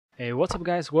What's up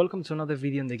guys, welcome to another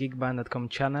video on the geekband.com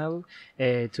channel.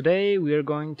 Today we are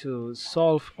going to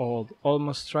solve or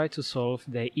almost try to solve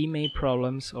the IMEI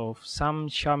problems of some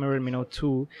Xiaomi Redmi Note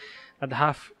 2 that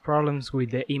have problems with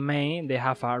the IMEI. They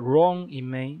have a wrong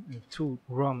IMEI, two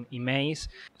wrong IMEIs,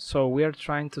 so we are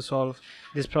trying to solve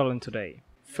this problem today.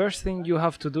 First thing you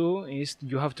have to do is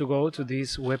you have to go to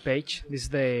this webpage. This is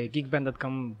the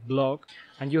geekband.com blog,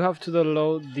 and you have to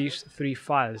download these three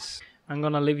files. I'm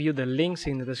gonna leave you the links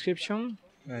in the description.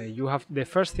 The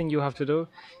first thing you have to do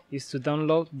is to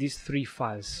download these three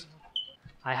files.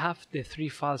 I have the three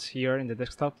files here in the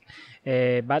desktop,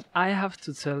 but I have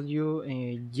to tell you,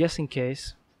 just in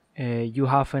case you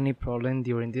have any problem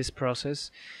during this process,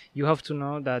 you have to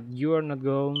know that you are not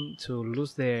going to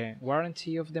lose the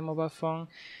warranty of the mobile phone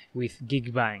with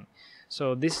Geekbang.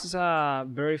 So this is a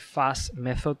very fast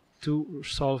method to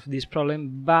solve this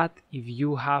problem, but if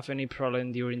you have any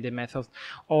problem during the method,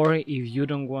 or if you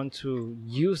don't want to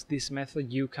use this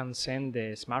method, you can send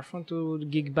the smartphone to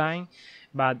Geekbang,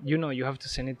 but you have to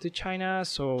send it to China,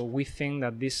 so we think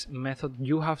that this method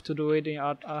you have to do it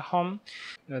at home.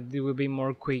 That it will be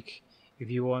more quick if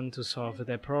you want to solve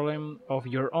the problem of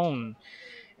your own.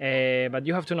 But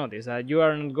you have to notice that you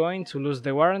are not going to lose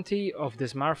the warranty of the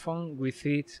smartphone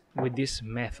with this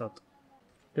method.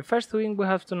 The first thing we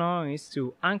have to know is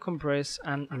to uncompress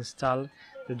and install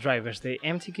the drivers. The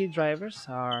MTK drivers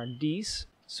are these,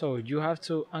 so you have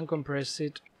to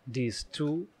uncompress these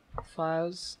two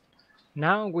files.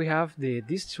 Now we have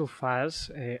these two files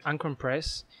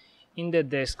uncompressed in the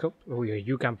desktop.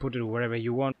 You can put it wherever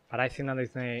you want, but I think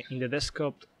that in the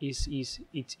desktop it's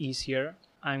easier.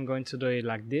 I'm going to do it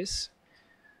like this.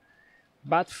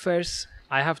 But first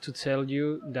I have to tell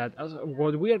you that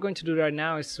what we are going to do right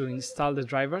now is to install the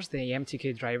drivers, the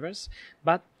MTK drivers,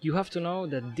 but you have to know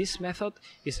that this method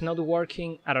is not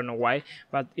working, I don't know why,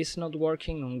 but it's not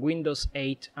working on Windows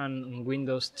 8 and on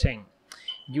Windows 10.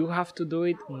 You have to do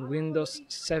it on Windows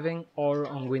 7 or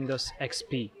on Windows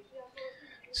XP.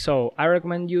 So I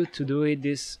recommend you to do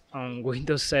this on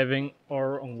Windows 7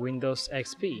 or on Windows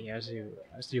XP,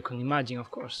 as you can imagine,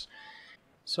 of course.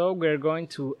 So we're going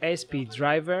to SP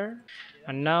driver,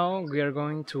 and now we are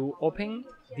going to open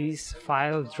this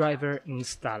file driver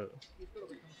install.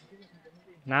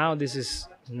 Now this is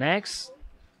next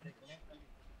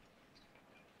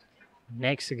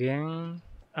again,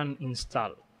 and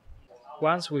install.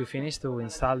 Once we finish to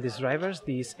install these drivers,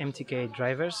 these MTK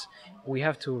drivers, we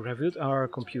have to reboot our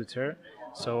computer.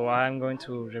 So I'm going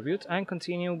to reboot and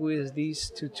continue with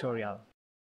this tutorial.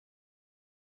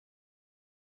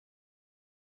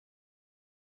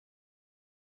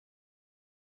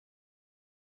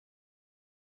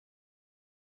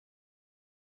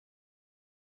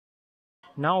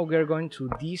 Now we are going to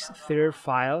this third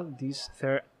file, this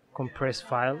third compressed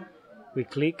file. We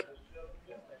click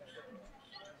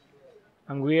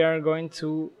and we are going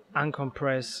to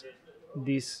uncompress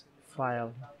this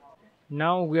file.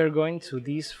 Now we are going to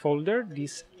this folder,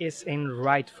 this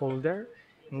SN-write folder,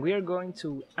 and we are going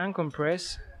to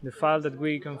uncompress the file that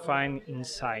we can find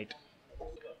inside.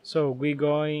 So we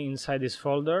go inside this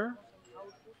folder,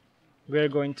 we are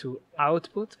going to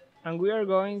output, and we are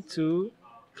going to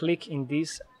click in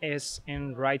this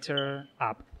SN Writer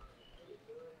app.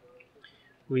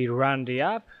 We run the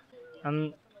app,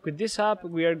 and with this app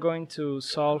we are going to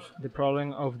solve the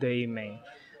problem of the IMEI.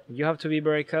 You have to be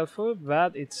very careful,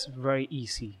 but it's very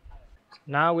easy.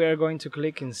 Now we are going to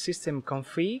click in System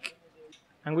Config,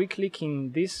 and we click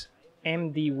in this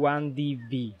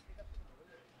MD1DB.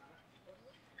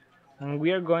 And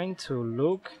we are going to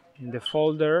look in the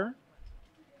folder,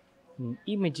 in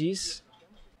Images,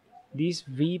 this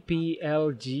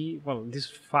VPLG, well, this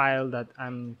file that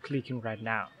I'm clicking right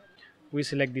now. We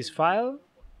select this file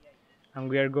and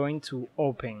we are going to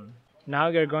open. Now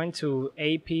we are going to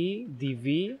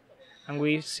APDV and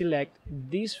we select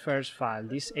this first file,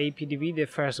 this APDV, the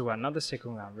first one, not the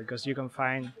second one, because you can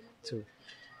find two.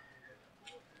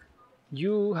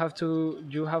 You have to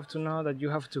know that you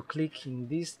have to click in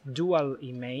this dual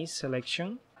IMEI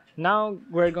selection. Now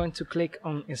we're going to click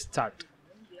on Start.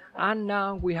 And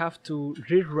now we have to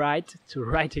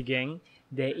write again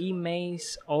the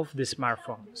IMEIs of the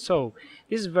smartphone. So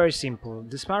this is very simple.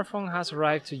 The smartphone has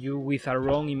arrived to you with a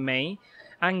wrong IMEI,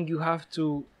 and you have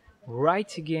to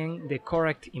write again the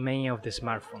correct IMEI of the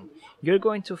smartphone. You're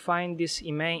going to find this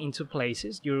IMEI in two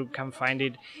places. You can find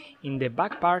it in the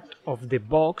back part of the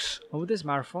box of the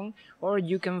smartphone, or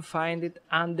you can find it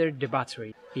under the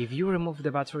battery. If you remove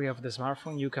the battery of the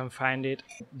smartphone, you can find it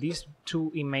these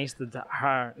two IMEIs that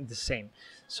are the same.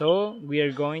 So we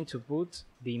are going to put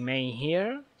the IMEI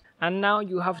here, And now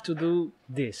you have to do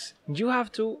this. You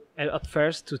have to at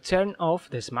first to turn off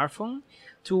the smartphone,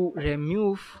 to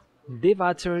remove the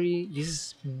battery. This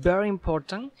is very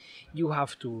important. You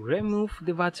have to remove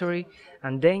the battery,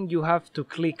 and then you have to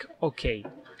click OK.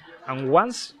 And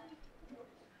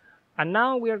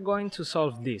now we are going to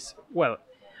solve this. Well,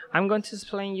 I'm going to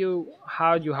explain you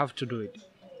how you have to do it.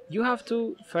 You have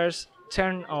to first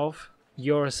turn off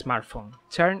your smartphone,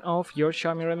 turn off your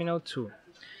Xiaomi Redmi Note 2.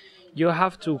 You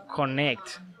have to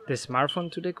connect the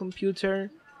smartphone to the computer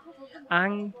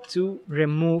and to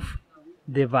remove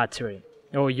the battery.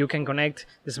 Or you can connect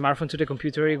the smartphone to the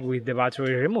computer with the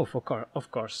battery removed,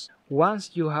 of course.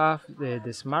 Once you have the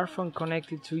smartphone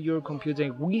connected to your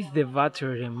computer with the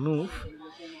battery removed,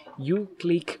 you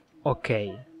click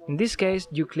OK. In this case,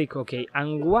 you click OK,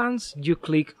 and once you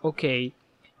click OK,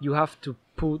 you have to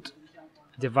put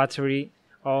the battery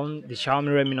on the Xiaomi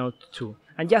Redmi Note 2.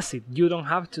 And that's it, you don't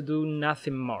have to do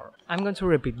nothing more. I'm going to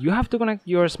repeat, you have to connect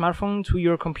your smartphone to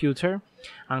your computer,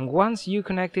 and once you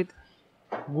connect it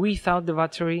without the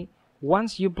battery,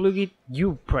 once you plug it,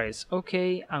 you press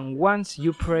OK, and once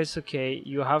you press OK,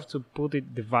 you have to put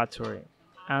it the battery.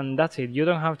 And that's it, you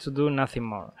don't have to do nothing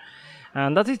more.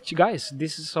 And that's it, guys.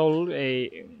 This is all.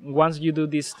 Once you do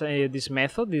this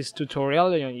method, this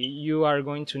tutorial, you are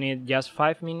going to need just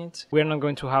 5 minutes. We're not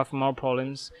going to have more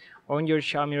problems on your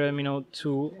Xiaomi Redmi Note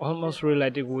 2, almost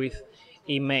related with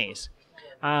IMEIs.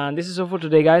 And this is all for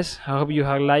today, guys. I hope you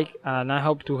have liked, and I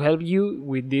hope to help you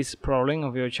with this problem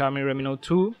of your Xiaomi Redmi Note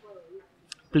 2.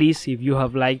 Please, if you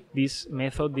have liked this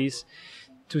method, this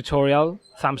tutorial,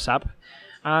 thumbs up.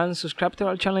 And subscribe to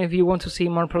our channel if you want to see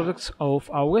more products of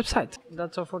our website.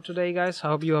 That's all for today, guys. I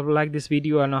hope you have liked this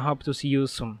video, and I hope to see you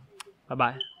soon. Bye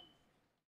bye.